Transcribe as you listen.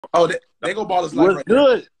Oh, they go Ballislife What's right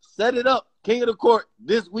good? there. Set it up. King of the Court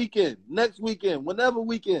this weekend, next weekend, whenever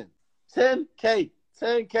weekend. 10K.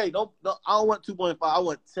 10K. Don't I don't want 2.5. I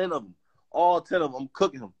want 10 of them. All 10 of them. I'm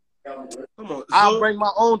cooking them. Come on. I'll bring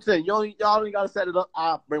my own 10. Y'all ain't got to set it up.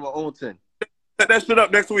 I'll bring my own 10. Set that shit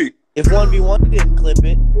up next week. If 1v1 didn't clip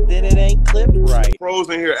it, then it ain't clipped right. Pros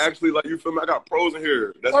in here, actually, like, you feel me? I got pros in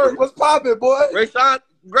here. That's What's poppin', boy? Ray Sean,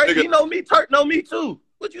 great. Nigga. You know me. Turk know me too.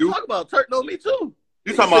 What you talking about? Turk know me too.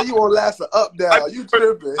 You talking about? You won't last an up down. You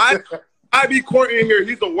tripping? I be Courtney in here.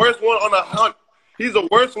 He's the worst one on the hunt. He's the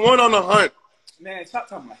worst one on the hunt. Man, stop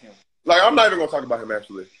talking about him. Like, I'm not even gonna talk about him.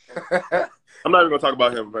 Actually, I'm not even gonna talk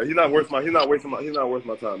about him. Bro. He's not worth my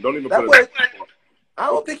time. Don't even put it. I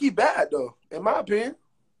don't think he's bad though. In my opinion,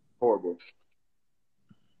 horrible.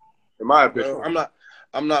 In my opinion, Bro,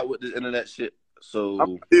 I'm not with this internet shit. So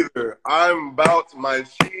I'm either. I'm about my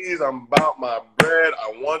cheese. I'm about my bread.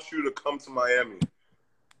 I want you to come to Miami.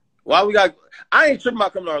 why we got? I ain't tripping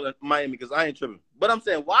about coming to Miami because I ain't tripping. But I'm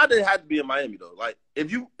saying, why did it have to be in Miami though? Like,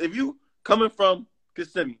 if you coming from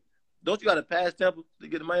Kissimmee, don't you got to pass Tampa to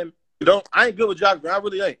get to Miami? You don't. I ain't good with geography. I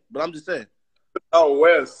really ain't. But I'm just saying. Out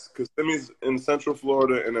west, Kissimmee's in Central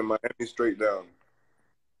Florida, and then Miami straight down.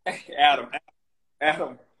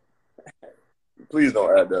 Adam. Please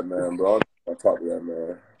don't add that man, bro. I'm not talking to that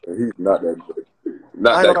man. He's not that good.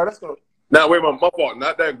 Now, wait, my fault.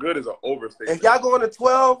 Not that good is an overstatement. if y'all going to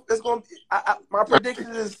 12, it's gonna be. My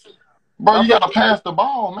prediction is. Bro, you gotta pass the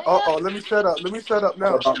ball, man. Oh, let me shut up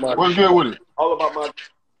now. What's good with it? All about my.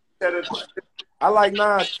 I like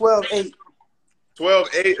 9, 12-8.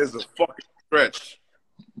 12-8 is a fucking stretch.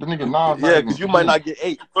 The nigga Nas. Yeah, because you might not get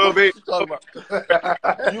 8.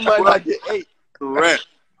 12-8. You might not get 8. Correct.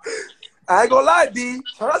 I ain't gonna lie, D.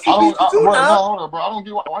 Chauncey beat you too bro, now. hold on, bro. I don't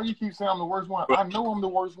get why you keep saying I'm the worst one. I know I'm the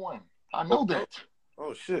worst one. I know that.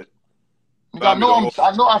 Oh shit. I know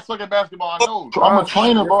I suck at basketball. I know. I'm a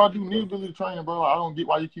trainer, bro. I do knee ability training, bro. I don't get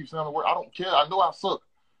why you keep saying the word. I don't care. I know I suck.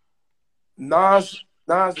 Nas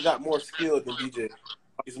got more skill than DJ.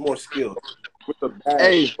 He's more skilled. With the bag.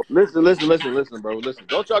 Hey, listen, bro. Listen.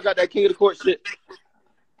 Don't y'all got that King of the Court shit?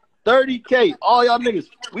 30K, all y'all niggas.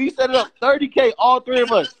 We set it up. 30K, all 3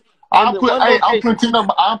 of us. I'm putting up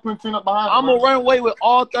behind. I'm gonna run away with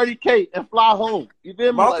all 30K and fly home. You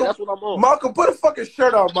feel me? Malcolm, like, that's what I'm on. Malcolm, put a fucking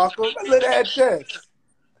shirt on, Malcolm. Let that chest.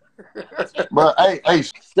 But hey,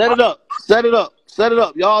 Set it up.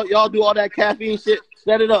 Y'all do all that caffeine shit.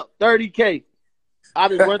 Set it up. 30K. I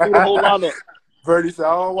just run through the whole lineup. Verdi said,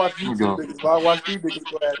 I don't watch YouTube niggas, but I watch these niggas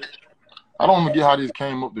go at it. I don't even get how this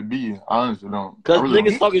came up to be. I honestly don't. Because really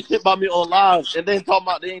niggas talking shit about me on live and then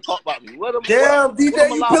they ain't talk about me. Damn,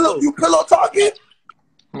 DJ, you pillow talking?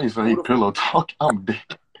 Niggas say he pillow talking. I'm dead.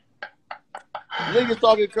 Niggas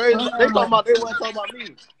talking crazy. They wasn't talking about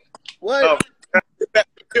me. What?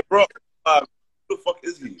 Bro, who the fuck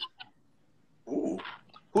is he? Ooh.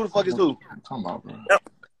 Who the fuck is who? What you talking about,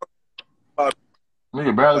 bro?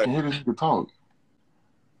 Nigga barely can hear this nigga talk.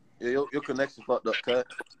 Yeah, your connection fucked up, cut.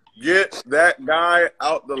 Get that guy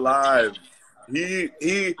out the live.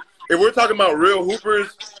 If we're talking about real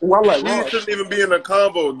hoopers, he shouldn't even be in the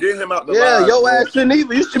combo. Get him out the live. Yeah, your ass shouldn't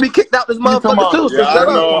even. You should be kicked out this motherfucker too. Yeah, I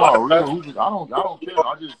know. I don't care.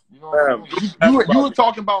 I just, you know, you were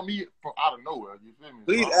talking about me from out of nowhere. You feel me?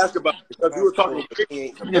 Please ask about it because you were talking.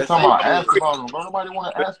 You're talking about ask about him, bro. Nobody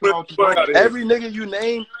want to ask about you. Bro. Every nigga you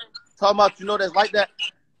name, talking about that's like that,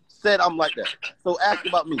 said I'm like that. So ask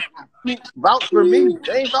about me. Vouch for me.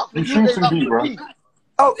 They ain't vouch for you. They vouch for me.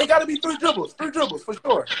 Oh, it gotta be 3 dribbles. 3 dribbles for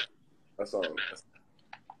sure. That's all.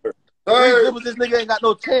 3 dribbles, this nigga ain't got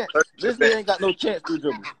no chance. This nigga ain't got no chance, 3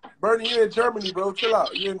 dribbles. Bernie, you in Germany, bro. Chill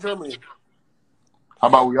out. You in Germany. How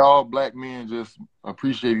about we all black men just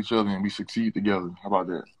appreciate each other and we succeed together? How about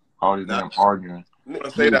that? All these damn arguing.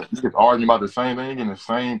 Say that. Just arguing about the same thing in the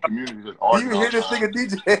same community. Just arguing. You hear this nigga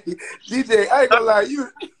DJ? DJ, I ain't gonna lie.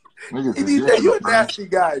 DJ, you a nasty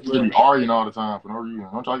guy, bro. You be arguing all the time for no reason.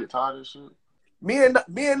 Don't y'all get tired of this shit? Me and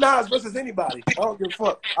Nas versus anybody. I don't give a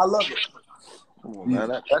fuck. I love it. Come on, man.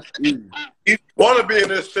 That's easy. You wanna be in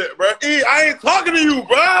this shit, bro? I ain't talking to you,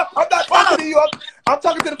 bro. I'm not talking to you. I'm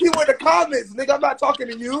talking to the people in the comments, nigga. I'm not talking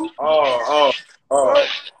to you. Oh.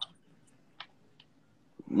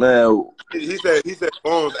 Man, He said,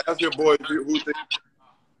 Bones, ask your boys who think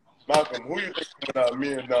Malcolm, who you think coming out,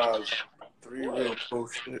 me and Nas? 3 real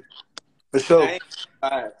bullshit. For sure.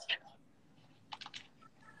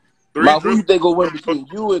 Who you think will win between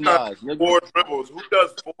you and Nas, nigga? 4 dribbles. Who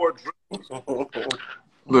does 4 dribbles? Look,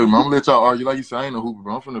 man, I'm gonna let y'all argue. Like you said, I ain't no hooper,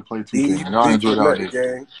 bro. I'm finna play 2K. Y'all enjoy that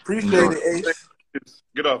game. Appreciate it, Ace.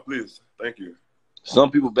 Get off, please. Thank you. Some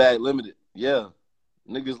people bag limited. Yeah.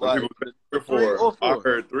 Niggas like 3 or 4. I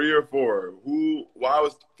heard 3 or 4. Why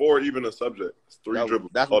was 4 even a subject? It's 3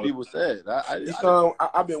 dribbles. That's what people said.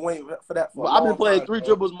 I've been waiting for that for I've been playing 3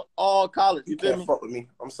 dribbles all college. You can't fuck with me.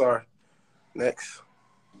 I'm sorry. Next.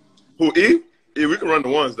 Who, E? E, we can run the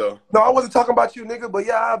ones, though. No, I wasn't talking about you, nigga, but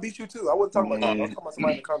yeah, I'll beat you, too. I wasn't talking about you. I was talking about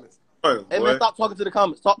somebody in the comments. Hey, man, stop talking to the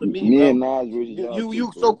comments. Talk to me, Me bro. and Nas versus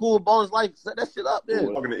You so cool with Bonus Life. Set that shit up there.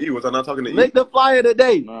 Talking to E. Was I not talking to E? Make the flyer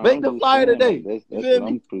today. Nah, Make the flyer today. That's what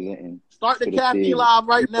I'm presenting. Start the caffeine live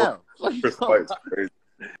right now.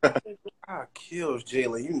 I kills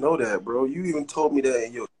Jalen. You know that, bro. You even told me that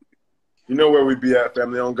in your. You know where we be at,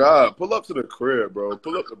 family on God. Pull up to the crib, bro.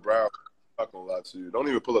 Pull up the Broward. I'm not gonna lie to you. Don't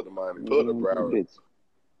even pull up the Miami. Pull up the Broward.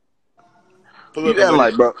 Pull up the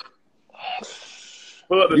like, bro.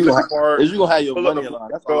 Pull up the City Park. You gonna have your money line.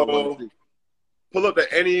 That's all I want to see. Pull up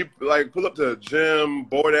to pull up to Jim,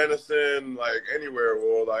 Boyd Anderson, like anywhere,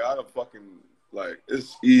 bro. Like I don't fucking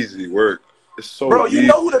it's easy work. It's so bro, easy. You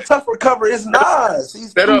know who the tough recover is? Nas.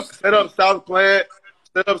 Set up South Plant.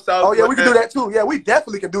 Oh yeah, we can do that too. Yeah, we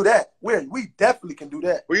definitely can do that. We definitely can do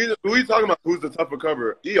that. Who are you talking about? Who's the tough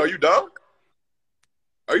recoverer? E, are you dumb?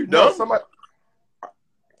 Are you dumb? No, somebody.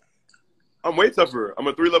 I'm way tougher. I'm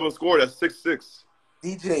a 3-level scorer. That's 6'6".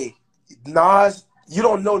 DJ, Nas, you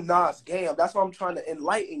don't know Nas' game. That's why I'm trying to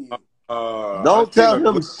enlighten you. Don't tell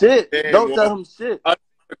him shit. Don't tell him shit. I took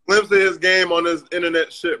a glimpse of his game on this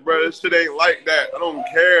internet shit, bro. This shit ain't like that. I don't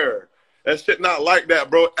care. That shit not like that,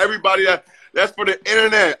 bro. Everybody, that's for the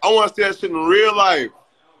internet. I want to see that shit in real life.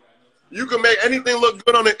 You can make anything look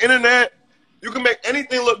good on the internet. You can make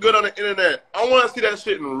anything look good on the internet. I want to see that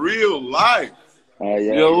shit in real life.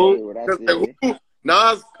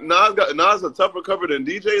 Nas a tougher cover than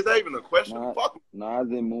DJ. Is that even a question? Nas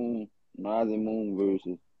and Moon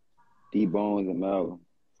versus D-Bones and Malcolm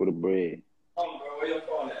for the bread.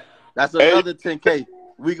 That's another 10K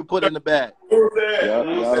we can put in the bag.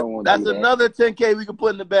 That's another 10K we can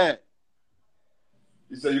put in the bag.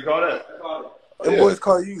 You said you call that? Them boys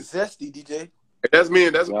call you Zesty, DJ. That's me,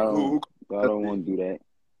 and that's who. I don't want to do that.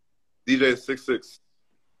 DJ is 6'6".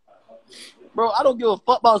 Bro, I don't give a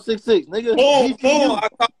fuck about 6'6", nigga. Boom, I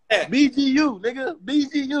call that. BGU, nigga.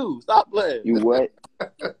 BGU. Stop playing. You what?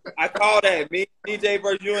 I call that. Me, DJ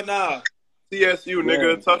versus you and Nas. CSU,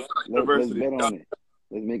 nigga. Tough University. Let's bet on it.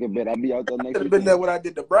 Let's make a bet. I'll be out there next weekend. Could have been there when I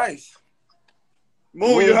did the Bryce.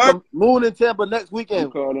 Moon, you heard? Moon in Tampa next weekend.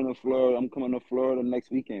 I'm coming to Florida next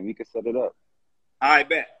weekend. We can set it up. I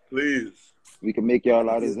bet. Please. We can make y'all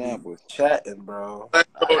out examples. Chatting, bro. Hey,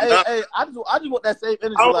 I just want that same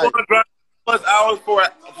energy. I don't want to drive plus hours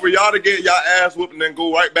for y'all to get y'all ass whooped and then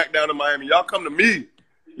go right back down to Miami. Y'all come to me.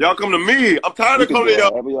 I'm tired of coming to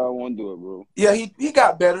y'all. Whatever y'all want to do it, bro. Yeah, he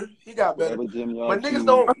got better. But niggas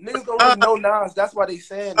don't really know Nas. That's why they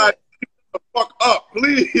saying that. Shut the fuck up,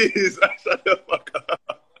 please. Shut the fuck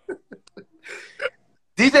up.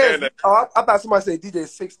 DJ, I thought somebody said DJ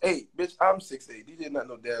is 6'8". Bitch, I'm 6'8". DJ not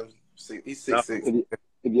no damn 6'. He's 6'6".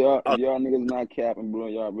 If y'all niggas not capping, bro,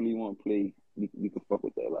 y'all really want to play, we can fuck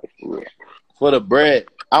with that life for real. For the bread.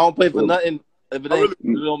 I don't play for nothing if it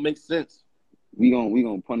don't make sense. We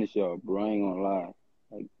gonna punish y'all, bro. I ain't gonna lie.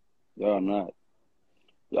 Like, y'all not.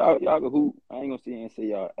 Y'all can hoop. I ain't gonna sit here and say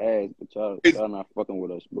y'all ass, but y'all not fucking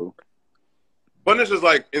with us, bro. Punish is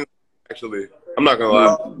like, actually, I'm not gonna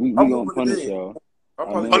lie. We gonna punish y'all. I'm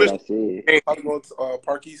probably going to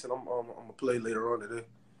Park East, and I'm gonna play later on today.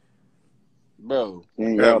 Bro,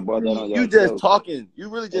 you just talking. You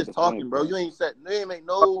really just talking, bro. You ain't make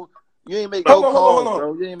no calls,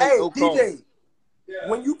 bro. You ain't make no calls. DJ,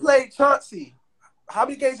 when you played Chauncey, how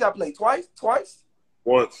many games y'all played? Twice?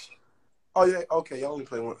 Once. Oh yeah, okay. Y'all only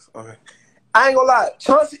play once. Okay. I ain't gonna lie,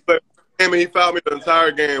 Chauncey. He fouled me the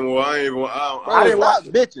entire game. Well, I didn't Stop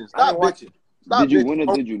bitching. Stop bitching. Did you win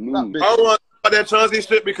or did you lose? I don't want to talk that Chauncey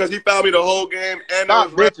shit because he fouled me the whole game. And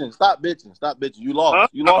Stop bitching. You lost. Huh?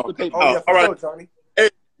 You lost the paper. Oh, yeah, all right. sure, Johnny.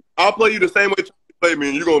 Hey, I'll play you the same way Chauncey played me,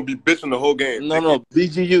 and you're gonna be bitching the whole game. No,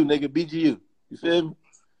 BGU, nigga, BGU. You feel me?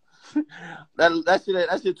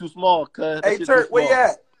 that shit too small, cuz. Hey, Turk, where you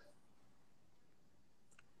at?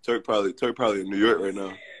 Turk probably in New York right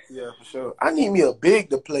now. Yeah, for sure. I need me a big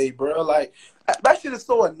to play, bro. Like that shit is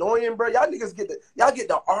so annoying, bro. Y'all niggas get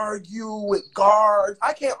to argue with guards.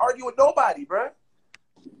 I can't argue with nobody, bro.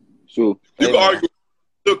 Sure. You can argue,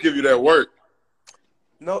 still give you that work.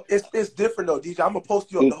 No, it's different though, DJ. I'm gonna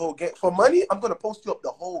post you up the whole game for money. I'm gonna post you up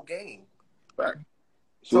the whole game. Back.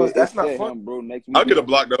 So that's not fun, bro. Next week, I'll get a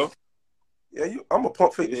block though. Yeah, I'm gonna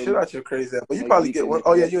pump fake the shit out your crazy ass, but you probably get one.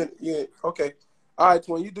 Oh yeah, you okay. All right,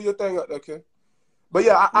 twin, you do your thing up there, okay? But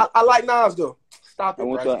yeah, I like Nas though. Stop it, I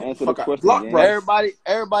want Bryce. to answer the question. Block, again. Bryce.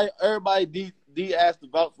 Everybody D asked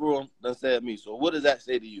about for him than said me. So what does that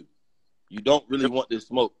say to you? You don't really want this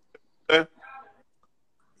smoke.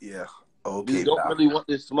 Yeah. Okay. You don't really want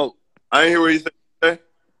this smoke. I ain't hear what you said.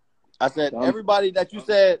 I said everybody that you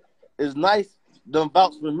said is nice done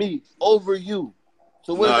vouch for me over you.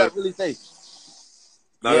 So what does that really say?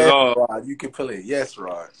 Not at all. Rod, you can play. Yes,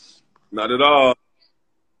 Rod. Not at all.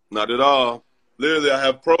 Not at all. Literally, I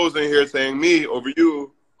have pros in here saying me over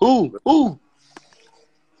you. Who?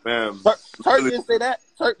 Ma'am. Turk didn't say that.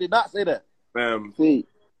 Turk did not say that. Ma'am. See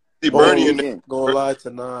Bernie in there. Gonna lie to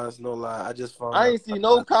Nas, no lie. I just found I ain't see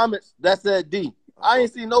no comments that said D. I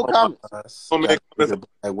ain't see no comments. And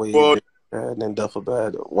then duffel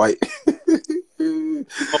bag white.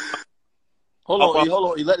 Hold on.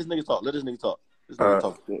 Let this nigga talk. Let this nigga talk.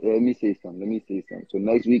 Let me say something. So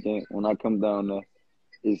next weekend when I come down there,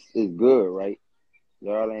 it's good, right?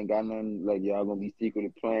 Y'all ain't got nothing like y'all gonna be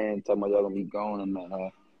secretly playing, talking about y'all gonna be going and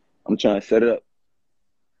that. I'm trying to set it up.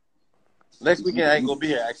 Next weekend I ain't gonna be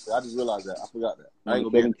here. Actually, I just realized that. I forgot that. I ain't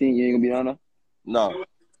gonna be 17. You ain't gonna be down there? No.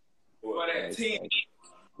 Well,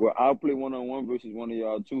 I'll play 1-on-1 versus one of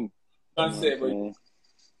y'all too. Sunset, bro.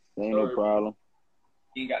 Ain't no problem.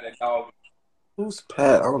 He got that dog. Who's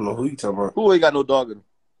Pat? I don't know who you talking about. Who ain't got no dog in him?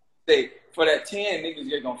 Say for that 10, niggas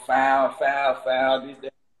just gonna foul. This,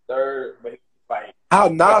 that, third, but he fight. How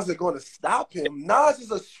Nas is gonna stop him? Nas is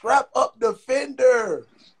a strap up defender.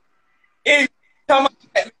 Hey, come on.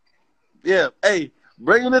 Yeah, hey,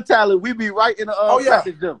 bring in the talent. We be right in the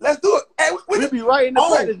practice gym. Let's do it. Hey, we be right in the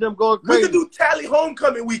practice gym going crazy. We can do tally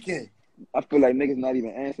homecoming weekend. I feel like niggas not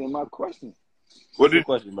even answering my question. What's your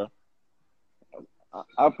question, man?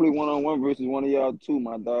 I play 1-on-1 versus one of y'all too.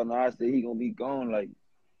 My dog and I said he gonna be gone. Like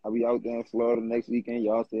I'll be out there in Florida next weekend.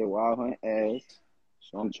 Y'all said wild hunt ass.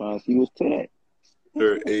 So I'm trying to see what's to that.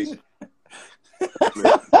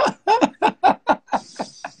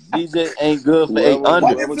 DJ ain't good for 8 Why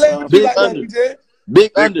under. they playing with you like that, DJ?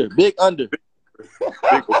 Big under.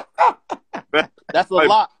 That's a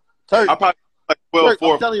lot. Turk. I probably like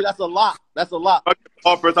 12-4. I'm telling you, that's a lot. That's a lot.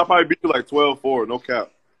 I'll probably beat you like 12-4. No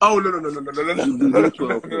cap. Oh no!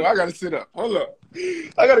 I gotta sit up. Hold up.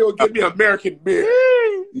 I gotta go get me an American beer.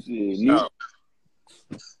 No.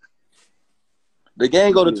 The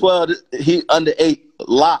game go to 12. He under 8.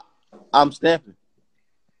 Lot. I'm stamping.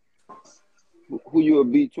 Who you a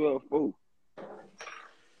beat 12 for?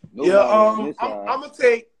 I'm gonna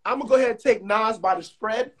go ahead and take Nas by the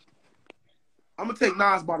spread. I'm gonna take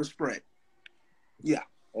Nas by the spread. Yeah.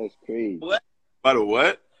 That's crazy. What? By the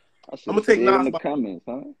what? I'm gonna take Nas in the comments,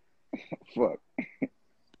 huh? Fuck.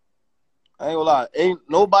 I ain't gonna lie. Ain't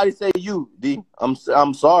nobody say you, D. I'm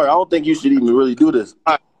sorry. I don't think you should even really do this.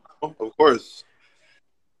 Of course.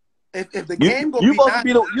 If the game gonna you be supposed to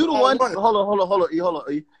be the one. one. Hold on.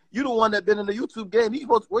 You the one that been in the YouTube game. You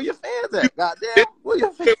supposed to, where your fans at? Goddamn, where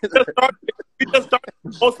your fans at? We just started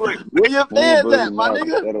mostly. Where your fans at, my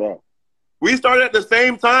nigga? We started at the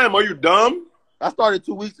same time. Are you dumb? I started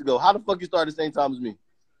 2 weeks ago. How the fuck you started the same time as me?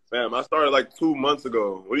 Fam, I started like 2 months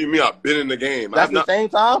ago. What do you mean I've been in the game? That's the same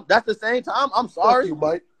time? That's the same time? I'm sorry. Fuck you,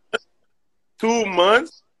 Mike. 2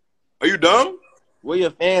 months? Are you dumb? Where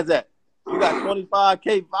your fans at? You got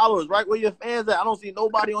 25K followers, right? Where your fans at? I don't see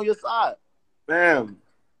nobody on your side. Fam,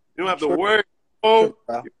 you don't have to worry. Oh,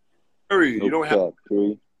 hurry. You don't have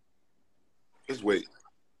to. Just wait.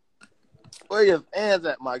 Where your fans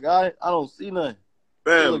at, my guy? I don't see none.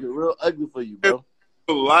 They Fam, looking real ugly for you, bro.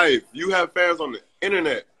 Life. You have fans on the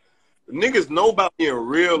internet. Niggas know about me in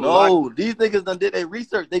real life. No, these niggas done did their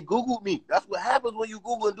research. They Googled me. That's what happens when you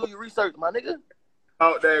Google and do your research, my nigga.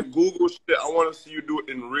 Out that Google shit, I want to see you do it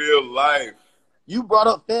in real life. You brought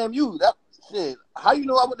up FAMU. That shit. How you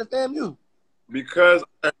know I went to FAMU? Because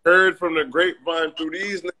I heard from the grapevine through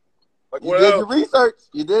these niggas. Like, You did your research.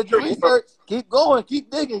 You did your research. Keep going. Keep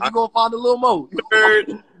digging. You're going to find a little more. You're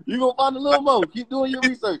going to find a little more. Keep doing your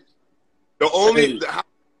research. The only...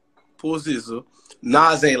 Pause this,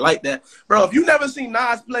 Nas ain't like that. Bro, if you never seen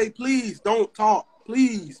Nas play, please don't talk.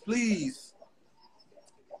 Please.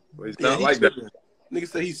 Well, he's not like that. Nigga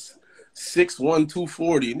say he's 6'1",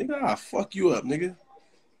 240. Nigga, I'll fuck you up, nigga.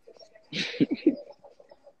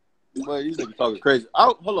 Boy, these niggas talking crazy.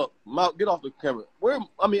 Hold up. Malk, get off the camera.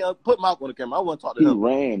 Put Malk on the camera. I want to talk to him. He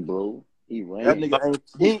ran, bro. He ran. That nigga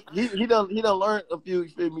ain't... He done learned a few, you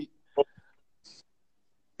feel me?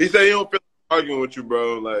 He said he don't feel like arguing with you,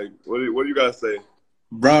 bro. Like, what do you guys say?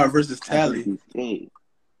 Bro versus Tally. He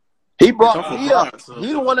brought me up.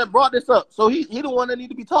 He the one that brought this up. So he the one that need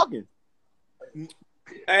to be talking.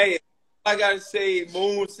 Hey, I gotta say,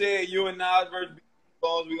 Moon said you and Nas versus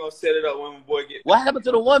Bones. We gonna set it up when my boy get. What happened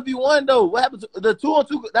to the 1v1 though? What happened to the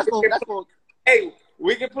 2-on-2? That's going. Hey,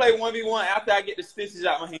 We can play 1v1 after I get the stitches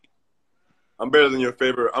out my hand. I'm better than your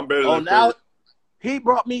favorite. I'm better than your now favorite. he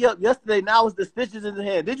brought me up yesterday. Now it's the stitches in the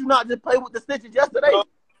hand. Did you not just play with the stitches yesterday?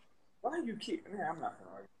 Why you keep? Man, I'm not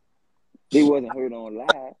gonna argue. He wasn't hurt on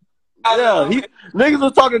live. Yeah, niggas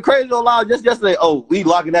was talking crazy on live just yesterday. Oh, we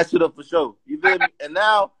locking that shit up for sure. You feel me? And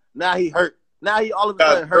now he hurt. Now he all of a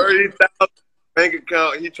sudden hurt. 30,000 bank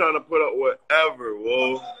account. He trying to put up whatever.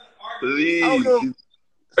 Whoa, please.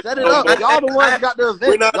 Set it up. Y'all the ones that got the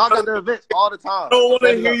events. Y'all got the events all the time. I don't want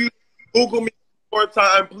to hear you Google me one more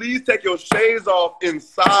time. Please take your shades off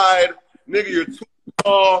inside. Nigga, you're too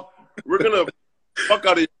small. We're going to fuck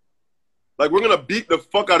out of you. Like, we're going to beat the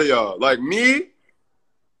fuck out of y'all. Like, me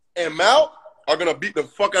and Mal are going to beat the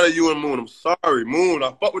fuck out of you and Moon. I'm sorry, Moon.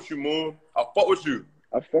 I fuck with you, Moon. I fuck with you.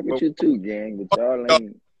 I fuck with you too, gang. But y'all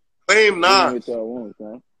ain't. Blame Nas. What y'all want,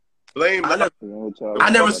 son. Blame Nas. I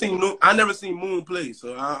never seen Moon play,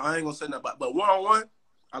 so I ain't gonna say nothing. But 1-on-1,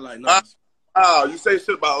 I like Nas. Wow, you say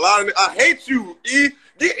shit about a lot of niggas. I hate you, E.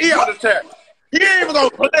 Get E out the chat. He ain't even gonna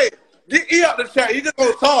play. Get E out the chat. He just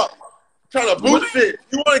gonna talk. Trying to bullshit.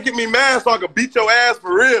 You wanna get me mad so I can beat your ass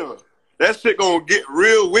for real. That shit gonna get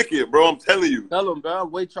real wicked, bro. I'm telling you. Tell him, bro.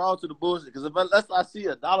 Wait Charles to the bullshit. Because unless I see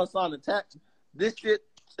a $ attached, this shit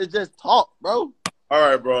is just talk, bro. All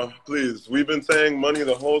right, bro. Please. We've been saying money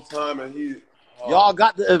the whole time, and he... Y'all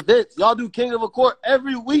got the events. Y'all do King of a Court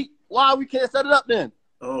every week. Why we can't set it up then?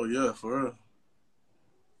 Oh, yeah, for real.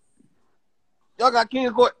 Y'all got King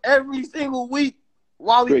of Court every single week.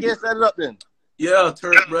 Why we can't set it up then? Yeah,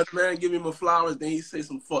 Turk, brother, man, give him my flowers, then he say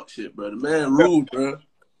some fuck shit, brother. Man, rude, bro.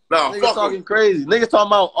 Nah, niggas talking him crazy. Niggas talking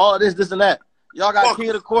about all this, and that. Y'all got King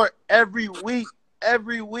of the Court every week.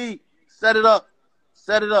 Every week. Set it up.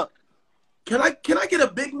 Set it up. Can I get a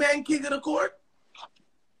big man King of the Court?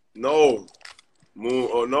 No. Moon.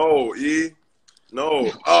 Oh, no, E.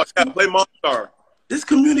 No. Oh, yeah, play Monstar. This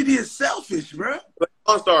community is selfish, bro. Play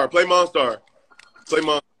Monstar. Play Monstar. Play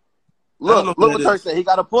Monstar. Look what Turk said. He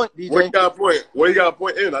got a point, DJ. Where you got a point? Where you got a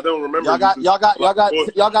point in? I don't remember. Y'all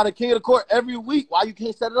got a King of the Court every week. Why you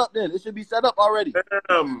can't set it up then? It should be set up already.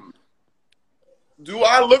 Damn. Do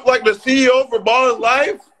I look like the CEO for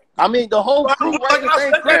Ballislife? I mean, the whole crew right in the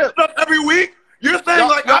same crib. Every week? You're saying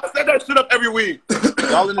like I set that shit up every week.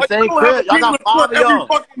 Y'all in the same crib. Y'all got 5 of y'all. Every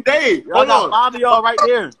fucking day. Y'all got 5 of y'all right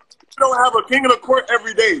there. You don't have a King of the Court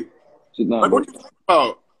every day. Like, what you talking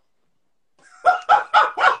about?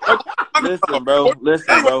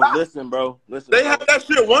 Listen, bro. They have that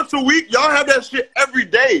shit once a week. Y'all have that shit every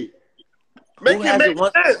day. Make it make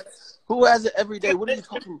sense. Who has it every day? What are you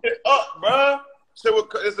talking about? Up, bro.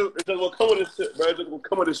 It's just gonna come with this shit, bro. It's just gonna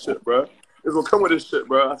come with this shit, bro. It's gonna come with this shit,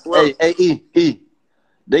 bro. I swear. Hey, E.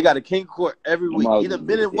 They got a King Court every week. Either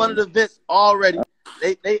been in one of the events already.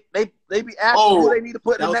 They be asking who they need to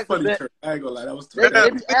put in the next event. I ain't gonna lie, that was they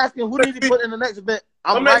be asking who they need to put in the next event.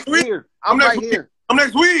 I'm right here. I'm right here. Come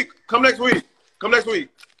next week. Come next week. Come next week.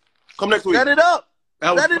 Come next week. Set it up.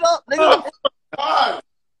 Set it up, nigga. What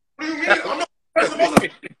do you mean? I'm not supposed to.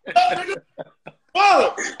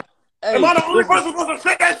 Fuck. Hey, am I the only person supposed to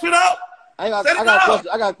set that shit up? I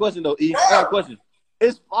got a question though, E. I got a question.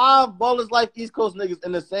 It's 5 Ballislife East Coast niggas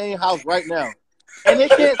in the same house right now. And they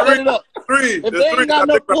can't set it up. If they ain't got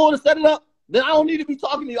no pool to set it up, then I don't need to be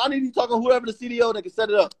talking to you. I need to be talking to whoever the CDO that can set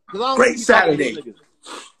it up. Great Saturday.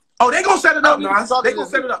 Oh, they gonna set it up, Nas. They gonna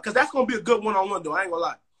set it up because that's gonna be a good one-on-one though. I ain't gonna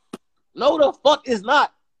lie. No, the fuck is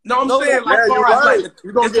not. No, I'm saying like, you're right.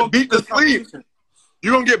 You're gonna get beat to sleep.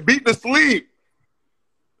 You're gonna get beat to sleep.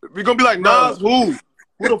 You're gonna be like, Nas, who?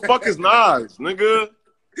 Who the fuck is Nas, nigga?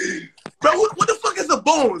 Bro, what the fuck is the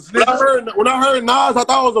Bones, nigga? When I heard Nas, I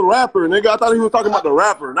thought it was a rapper, nigga. I thought he was talking about the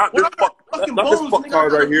rapper, not this fuck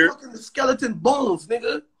card right here. Fucking the skeleton Bones,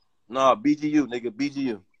 nigga. Nah, BGU, nigga,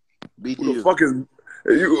 BGU. Who the fuck is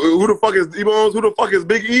who the fuck is D-Bones? Who the fuck is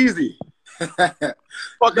Big Easy?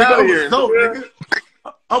 Fuck out of here, nigga.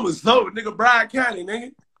 I'm a Zoe, nigga. Bryan County,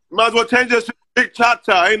 nigga. Might as well change that shit. Big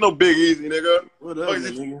Cha-Cha. Ain't no Big Easy, nigga. What up,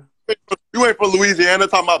 nigga? You ain't from Louisiana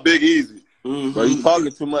talking about Big Easy. Mm-hmm. Bro, you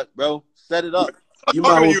talking too much, bro. Set it up. You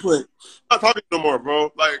might well put. I'm not talking no more,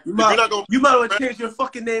 bro. Like, you might well change your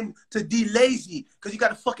fucking name to D Lazy because you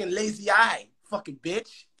got a fucking lazy eye, fucking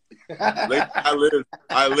bitch. I live.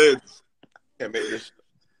 Can't make this shit.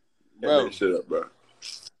 Can't make this shit up, bro.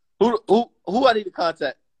 Who I need to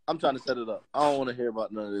contact? I'm trying to set it up. I don't want to hear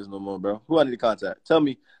about none of this no more, bro. Who I need to contact? Tell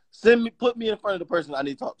me. Put me in front of the person I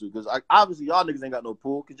need to talk to because obviously y'all niggas ain't got no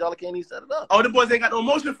pool because y'all can't even set it up. Oh, the boys ain't got no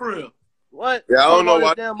motion for real. What? Yeah, I don't know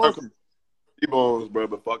why. D-Bones, bro,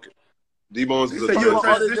 but fuck it. D-Bones is a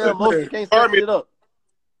transition player. Can't set it up.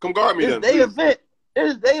 Come guard me then. They event.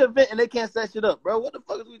 It's their event and they can't set shit up, bro. What the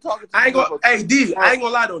fuck is we talking to? I ain't gonna. Hey D, I ain't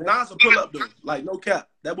gonna lie though. Nas will pull up though. Like no cap.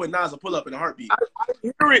 That boy Nas will pull up in a heartbeat. I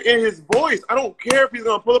hear it in his voice. I don't care if he's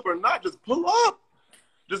gonna pull up or not. Just pull up.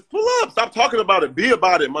 Just pull up. Stop talking about it. Be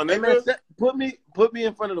about it, my nigga. Hey, man, put me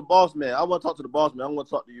in front of the boss man. I want to talk to the boss man. I want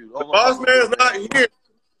to talk to you. The boss man is not here.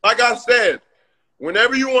 Like I said,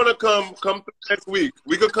 whenever you want to come through next week.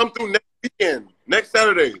 We could come through next weekend, next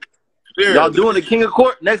Saturday. There. Y'all doing the King of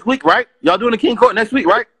Court next week, right? Y'all doing the King of Court next week,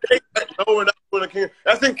 right? No, we're not doing the King.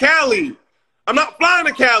 That's in Cali. I'm not flying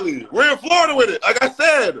to Cali. We're in Florida with it. Like I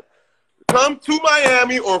said, come to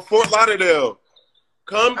Miami or Fort Lauderdale.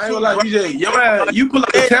 Come I ain't to gonna lie, DJ. Yo, man, you pull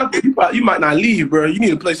up the Tampa, you might not leave, bro. You need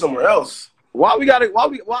to play somewhere else. Why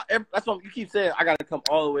that's what you keep saying. I gotta come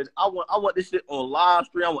all the way. I want this shit on live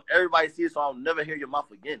stream. I want everybody to see it, so I'll never hear your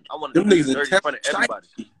mouth again. I want to do you dirty in front of everybody.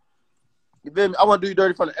 You feel me? I want to do you dirty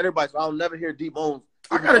in front of everybody, so I'll never hear D-Bones.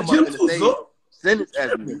 I got a gym too, so. Sentence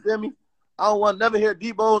as me. You feel me? I don't want to never hear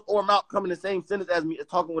D-Bones or Mount come in the same sentence as me and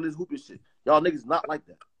talking with his hooping shit. Y'all niggas not like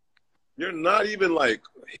that. You're not even like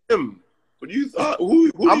him. What do you thought?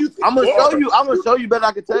 Who do you think I'm gonna show you. I'm gonna show you better.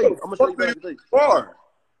 I can tell you. I'm gonna show you better. I can tell you.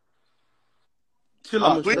 Chill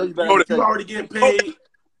out. You already getting paid.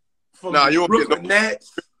 Nah, you won't get no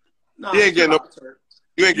Nets. Nah, you ain't getting no.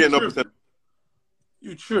 You ain't getting no percent.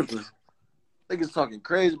 You tripping? Niggas talking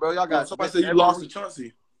crazy, bro. Y'all got somebody said you lost to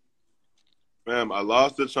Chauncey. Ma'am, I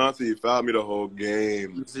lost to Chauncey. He fouled me the whole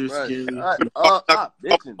game. Stop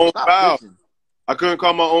bitching. I couldn't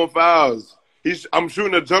call my own fouls. I'm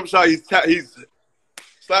shooting a jump shot. He's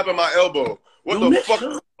slapping my elbow. What the fuck?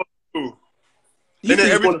 And then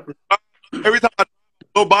every time I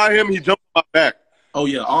go by him, he jumps on my back. Oh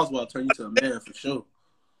yeah, Oswald turned you to a man for sure.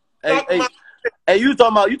 Hey, you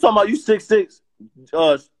talking about you 6'6".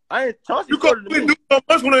 Chauncey. You can't do so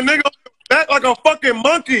much when a nigga on your back like a fucking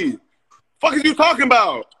monkey. Fuck is you talking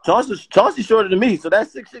about? Chauncey shorter than me, so that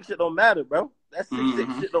 6'6" shit don't matter, bro. That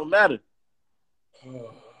 6'6" shit don't matter.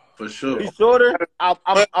 For sure. He's shorter. I'm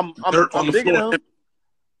bigger than him.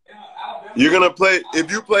 You're gonna play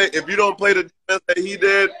if you don't play the defense that he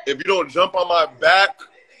did, if you don't jump on my back,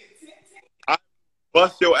 I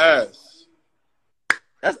bust your ass.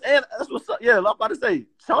 That's what's up. Yeah, I'm about to say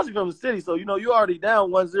Chauncey from the city, so you know you already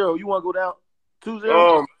down 1-0. You wanna go down 2-0?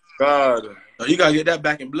 Oh my God. Oh, you gotta get that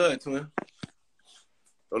back in blood, twin.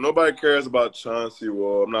 So nobody cares about Chauncey.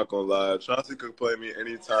 Well, I'm not gonna lie. Chauncey could play me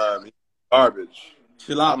anytime. He's garbage.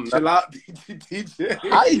 Chill out, DJ.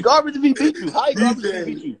 How he garbage if he beat you? How he garbage if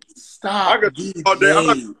he beat you? Stop. I could talk all day. I'm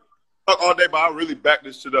not talk all day, but I really back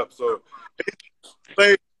this shit up. So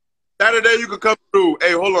Saturday you could come through.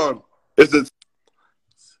 Hey, hold on.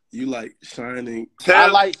 You like shining. I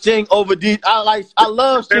like Shing over D. I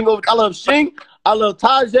love Shing over. I love Shing. I love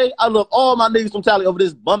Tajay. I love all my niggas from Tally over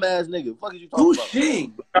this bum ass nigga. What the fuck is you talking about? Who's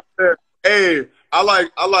Shing? Hey, I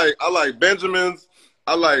like Benjamins.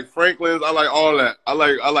 I like Franklin's. I like all that. I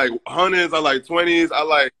like hundreds. I like 20s. I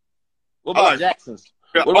like. What about Jacksons?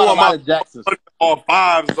 Yeah, what about a lot of Jacksons? All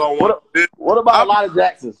fives on one. What about a lot of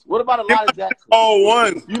Jacksons? What about a lot of Jacksons? All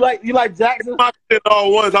ones. You like Jacksons? My shit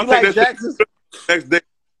all ones. I'll take that Jacksons? Next day.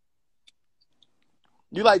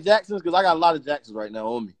 You like Jacksons? Because I got a lot of Jacksons right now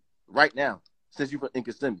on me. Right now. Since you from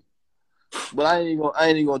Kissimmee. But I ain't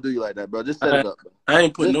even gonna do you like that, bro. Just set it up, bro. I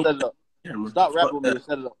ain't putting set it up. Stop rapping with me and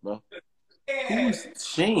set it up, bro. Who's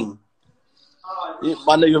Shing?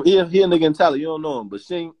 My nigga, he a nigga in Tally. You don't know him, but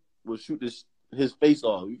Shing will shoot his face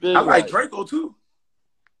off. You feel I like Draco too.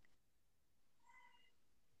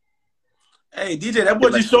 Hey DJ, that boy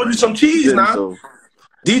just showed you some cheese now. So.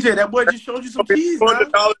 DJ, that boy just showed you some cheese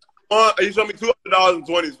now. You showed me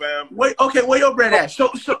 $200.20, fam. Wait, okay, where your bread at? Show.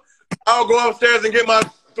 I'll go upstairs and get my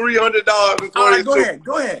 $300.20. All right,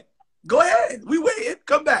 go ahead. We waiting.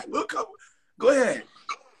 Come back. We'll come. Go ahead.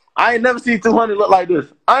 I ain't never seen 200 look like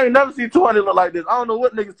this. I don't know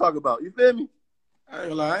what niggas talk about. You feel me? I ain't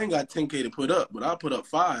gonna lie. I ain't got 10K to put up, but I'll put up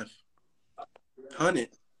 500.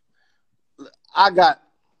 I got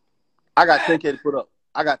 10K to put up.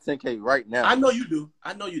 I got 10K right now. I know you do.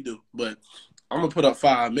 But I'm gonna put up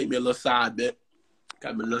 5. Make me a little side bet.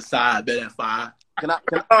 Got me a little side bet at 5. Can I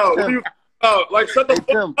like shut the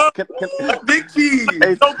fuck up. Big cheese.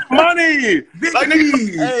 Hey, no money. Big like,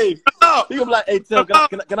 cheese. Hey, he gonna be like, hey Tim,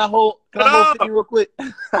 can I hold 50 real quick? Hey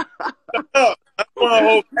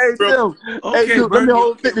Tim, okay, Tim, let me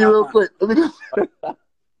hold 50 real quick.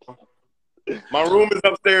 My room is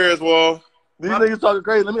upstairs, Wall. These niggas talking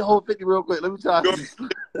crazy. Let me hold 50 real quick. Let me try.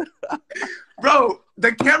 Bro,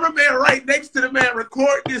 the cameraman right next to the man.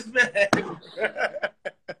 Record this man.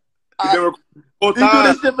 You do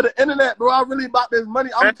this shit for the internet, bro. I really about this money.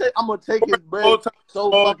 I'm gonna take his bread so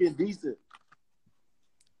fucking decent.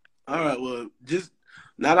 All right, well, just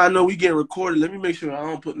now that I know we getting recorded, let me make sure I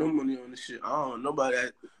don't put no money on this shit. I don't nobody.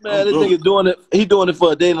 Man, this nigga doing it. He doing it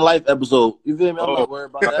for a day in the life episode. You feel me? I'm not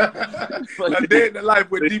worried about that. A day in the life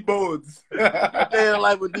with D Bones. A day in the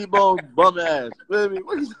life with D Bones, bum ass. Feel me?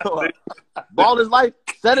 What you talking about? Ball is life.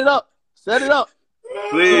 Set it up. Set it up.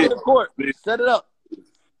 Please. The court. Please. Set it up.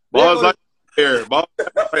 Ball is like there. Ball is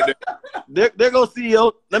right there. There goes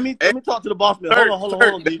CEO. Let me talk to the boss man. Hold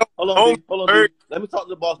on, D. Hold on, D. Let me talk to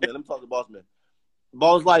the boss man.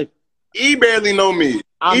 Ball's life. He barely know me.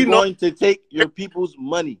 I'm going to take your people's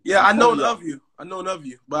money. Yeah, I know of you. But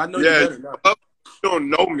I know you better now. You don't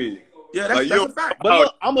know me. Yeah, that's a fact. But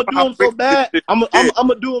look, I'm gonna do him so bad. I'm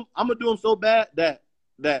gonna do him so bad that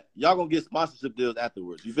y'all gonna get sponsorship deals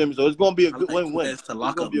afterwards. You feel me? So it's gonna be a good win-win. To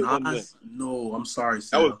lock up Nas? No, I'm sorry,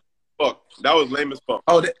 Sam. That was lame as fuck.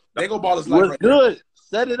 Oh, they go Ballislife right What's good? There.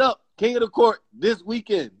 Set it up. King of the court this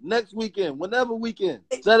weekend, next weekend, whenever weekend.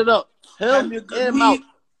 Set it up. Him and Mount.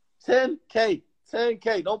 10K.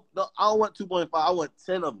 10K. Don't I don't want 2.5. I want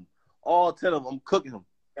 10 of them. All 10 of them. I'm cooking them.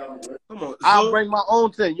 Come on. I'll bring my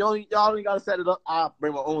own 10. Y'all ain't gotta set it up. I'll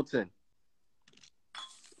bring my own 10.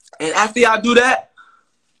 And after y'all do that,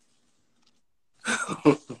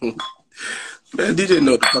 man, DJ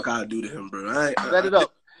know what the fuck I'll do to him, bro. Set it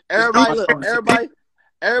up. Everybody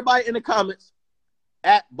in the comments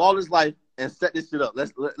at Ballislife and set this shit up.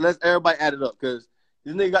 Let's everybody add it up because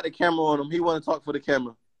this nigga got the camera on him. He want to talk for the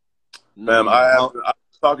camera. Ma'am, I was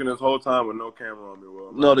talking this whole time with no camera on me.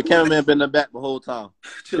 Well, no, the cameraman been in the back the whole time.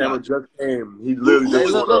 Camera just came. He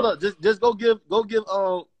literally look. Just go give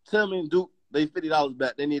Tim and Duke they $50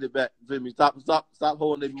 back. They need it back. You feel me? Stop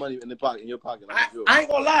holding their money in your pocket. I ain't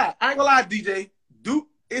gonna lie, DJ. Duke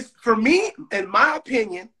is for me, in my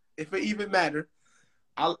opinion, if it even matter.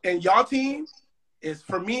 And y'all team is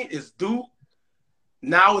for me is Duke.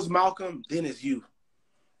 Now it's Malcolm. Then it's you.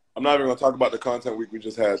 I'm not even gonna talk about the content week we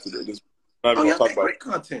just had today. Great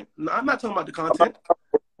content. No, I'm not talking about the content.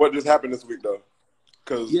 What just happened this week though?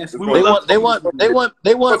 Because yes, they want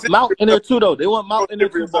Mount in there too though. They want Mount in there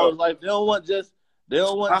too. Balls like they don't want just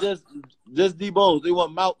D Bones. They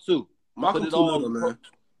want Mount too. Malcolm too little, man.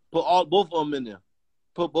 Put both of them in there.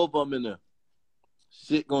 Put both of them in there.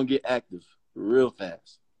 Shit gonna get active real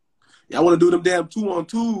fast. Yeah, I want to do them damn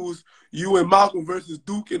 2-on-2s. You and Malcolm versus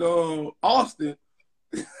Duke and Austin.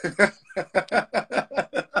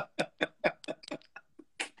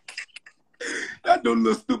 Y'all do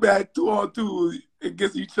little stupid ass 2-on-2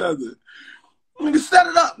 against each other. Nigga, set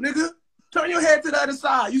it up, nigga. Turn your head to the other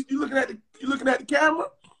side. You looking at the camera?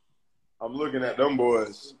 I'm looking at them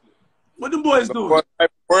boys. What them boys doing? They're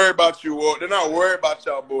worried about you, Walt. They're not worried about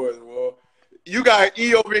y'all boys, Walt. You got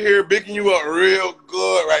E over here bigging you up real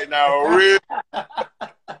good right now. Real.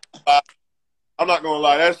 I'm not gonna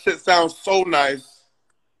lie, that shit sounds so nice.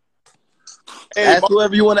 Hey, ask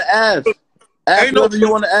whoever you want to ask. Ask whoever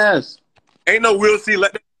you want to ask. Ain't no we'll see.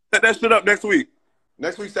 Set that shit up next week.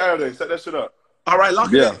 Next week Saturday. Set that shit up. All right,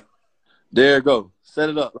 lock it in. There you go. Set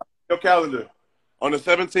it up. Your calendar on the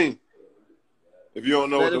 17th. If you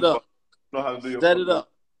don't know know how to do your set it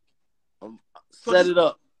up. Set it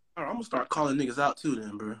up. All right, I'm gonna start calling niggas out too,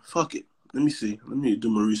 then, bro. Fuck it. Let me see. Let me do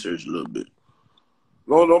my research a little bit.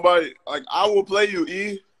 No, nobody. Like I will play you,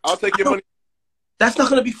 E. I'll take your money. That's not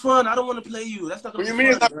gonna be fun. I don't want to play you. That's not gonna. What be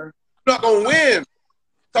you fun, mean? You're not gonna win.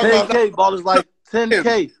 10K, Ballers like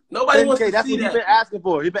 10K. Nobody 10K. wants to That's see what that. He's been asking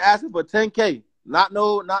for. He's been asking for 10K. Not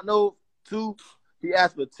no 2. He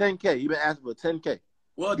asked for 10K. He been asking for 10K.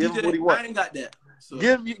 Well, give DJ, him what he want. I ain't got that. So.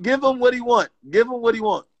 Give him what he want. Give him what he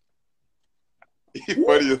want.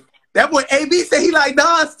 What are you? That boy AB said he like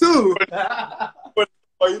Nas too. What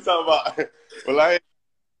are you talking about? Well, I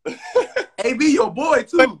ain't. AB your boy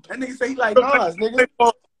too. That nigga say he like Nas, nigga.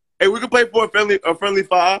 Hey, we can play for a friendly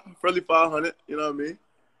 500. You know what I mean?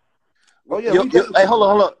 Oh yeah. Hey,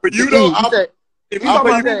 hold on. For you though, you said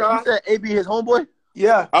AB his homeboy.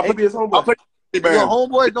 Yeah, AB his homeboy. Your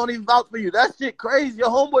homeboys don't even vouch for you. That shit crazy. Your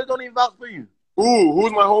homeboys don't even vouch for you.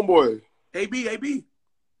 Who's my homeboy? AB.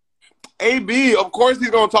 AB, of course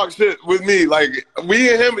he's gonna talk shit with me. Like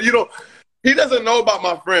we and him, he doesn't know about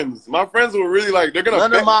my friends. My friends were really like they're gonna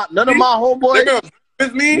none of my homeboys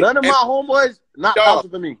with me. None of my homeboys not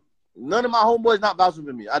vouching for me. None of my homeboys not vouching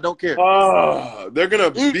for me. I don't care. They're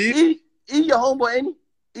gonna beat your homeboy, ain't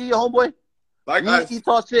he? Your homeboy. Like he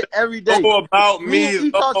talk shit every day. About me.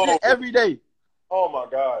 He talk shit every day. Oh my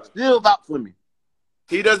God. Still vouch for me.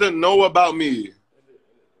 He doesn't know about me.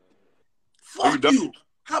 Fuck you.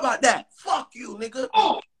 How about that? Fuck you, nigga.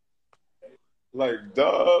 Like,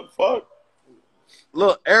 duh, fuck.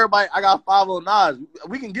 Look, everybody, I got 5 on Nas.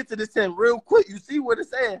 We can get to this 10 real quick. You see what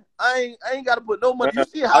it's saying? I ain't got to put no money. You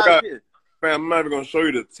see how it is. Man, I'm not even gonna show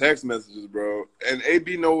you the text messages, bro. And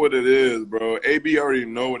AB know what it is, bro. AB already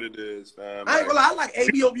know what it is, fam. I ain't gonna lie, I like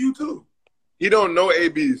AB over you too. He don't know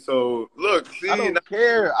AB, so look, see. I don't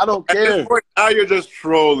care. I don't At care. this point, now you're just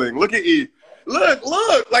trolling. Look at E. Look.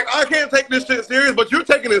 Like, I can't take this shit serious, but you're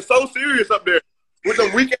taking it so serious up there with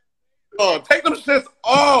them weekend on. Take them shits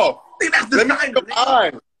off. See, that's the sign. What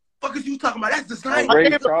the fuck is you talking about? That's the sign.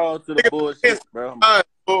 Ray Charles to the bullshit, bro.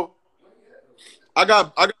 I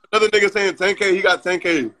got another nigga saying 10K. He got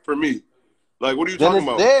 10K for me. Like, what are you talking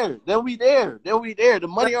about? Then we there. The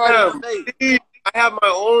money already paid. I have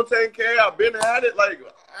my own 10K. I've been at it. Like,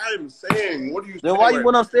 I'm saying, what are you saying? Then why you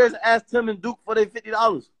went upstairs and asked Tim and Duke for their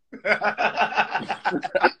 $50?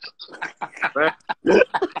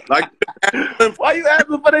 Like, why you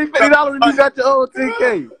asking for their $50 if you got your own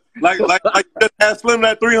 10K? Like you just had Slim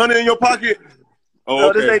that 300 in your pocket? Oh, no,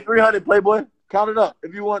 okay. This ain't 300, Playboy. Count it up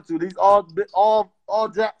if you want to. These all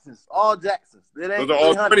Jacksons. All Jacksons. It ain't Those are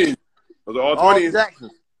all 20s. Those are all 20s. All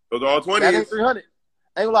Jacksons. Those are all 20s. That ain't 300.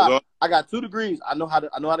 Ain't gonna lie. I got 2 degrees. I know how to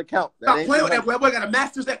count. That Stop playing with that boy. Boy got a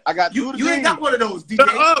master's. I got 2 degrees. You ain't got one of those, DJ.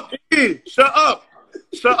 Shut up, E. Shut up.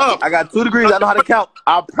 Shut up. I got 2 degrees. I know how to count.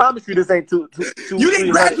 I promise you this ain't two. You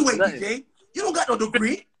didn't graduate, DJ. You don't got no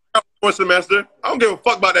degree. One semester. I don't give a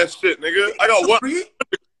fuck about that shit, nigga. I got one.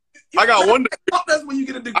 I got one degree. Fuck that's when you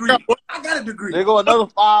get a degree. I got a degree. They go another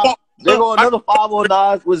 5. They go another 5 on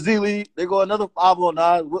Nas with Z League. They go another 5 on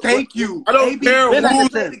Nas. Thank you. I don't care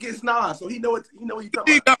who's against Nas, so he know what you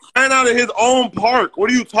talking he about. got ran out of his own park. What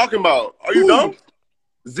are you talking about? Are you dumb?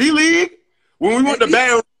 Z League? When we went to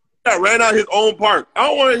Baton, got ran out of his own park. I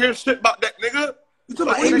don't want to hear shit about that nigga. You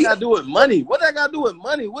talking about what that got to do with money? What that got to do with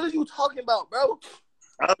money? What are you talking about, bro?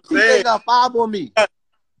 I'm saying he got 5 on me.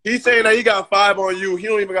 He's saying that he got 5 on you. He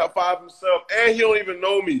don't even got 5 himself, and he don't even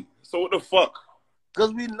know me. So what the fuck?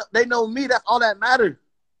 Because they know me. That's all that matters.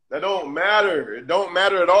 That don't matter. It don't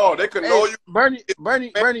matter at all. They could know you. Bernie,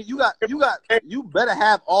 you better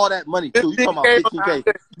have all that money too. You talking about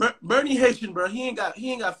 15K? Bernie Haitian, bro. He ain't got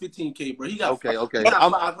 15K, bro. He got okay. He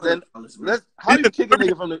got $500. How you kick a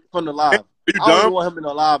nigga from the live? You I don't want him in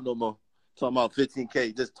the live no more. Talking about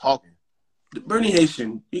 15K, just talking. Bernie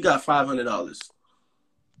Haitian, he got $500.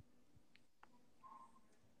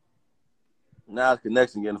 Now his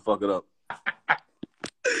connection getting fucked up.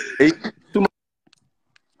 Too much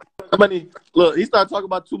money. Look, he started talking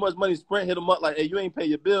about too much money. Sprint hit him up like, "Hey, you ain't pay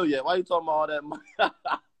your bill yet. Why you talking about all that money?"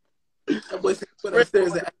 That boy said, "Put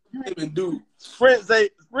upstairs and you ain't even do." Sprint say,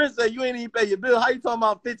 "You ain't even pay your bill. How you talking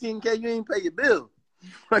about 15K? You ain't pay your bill."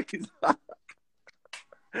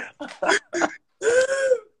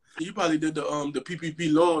 You probably did the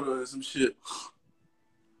PPP loan or some shit.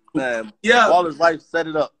 Man, yeah. Ballislife set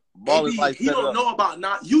it up. Ballislife. He don't know about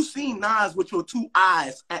Nas. You seen Nas with your 2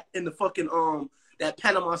 eyes in the fucking that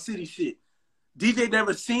Panama City shit. DJ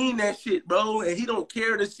never seen that shit, bro, and he don't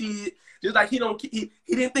care to see it. Just like he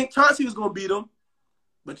didn't think Chauncey was gonna beat him,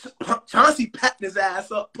 but Chauncey packed his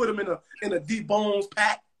ass up, put him in a D Bones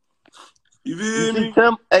pack. You feel me?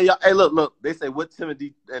 Tim, hey, look. They say what Tim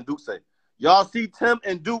and Duke say. Y'all see Tim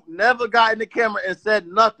and Duke never got in the camera and said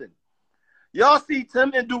nothing. Y'all see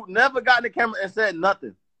Tim and Duke never got in the camera and said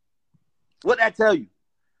nothing. What that tell you?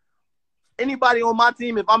 Anybody on my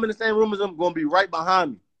team, if I'm in the same room as them, going to be right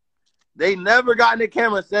behind me. They never got in the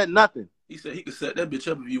camera and said nothing. He said he could set that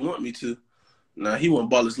bitch up if you want me to. Nah, he want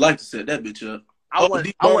Ballislife to set that bitch up. I want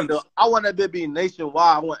that bitch be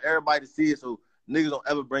nationwide. I want everybody to see it so niggas don't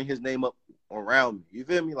ever bring his name up around me. You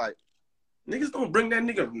feel me? Like, niggas don't bring that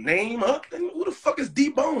nigga name up. Then who the fuck is D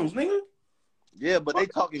Bones, nigga? Yeah, but they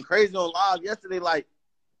talking crazy on live yesterday. Like,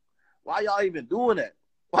 why y'all even doing that?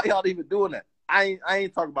 Why y'all even doing that? I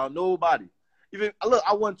ain't talking about nobody. Even look,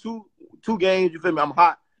 I won two games. You feel me? I'm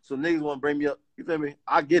hot, so niggas want to bring me up. You feel me?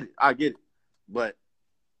 I get it. But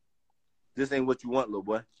this ain't what you want, little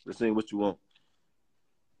boy. This ain't what you want.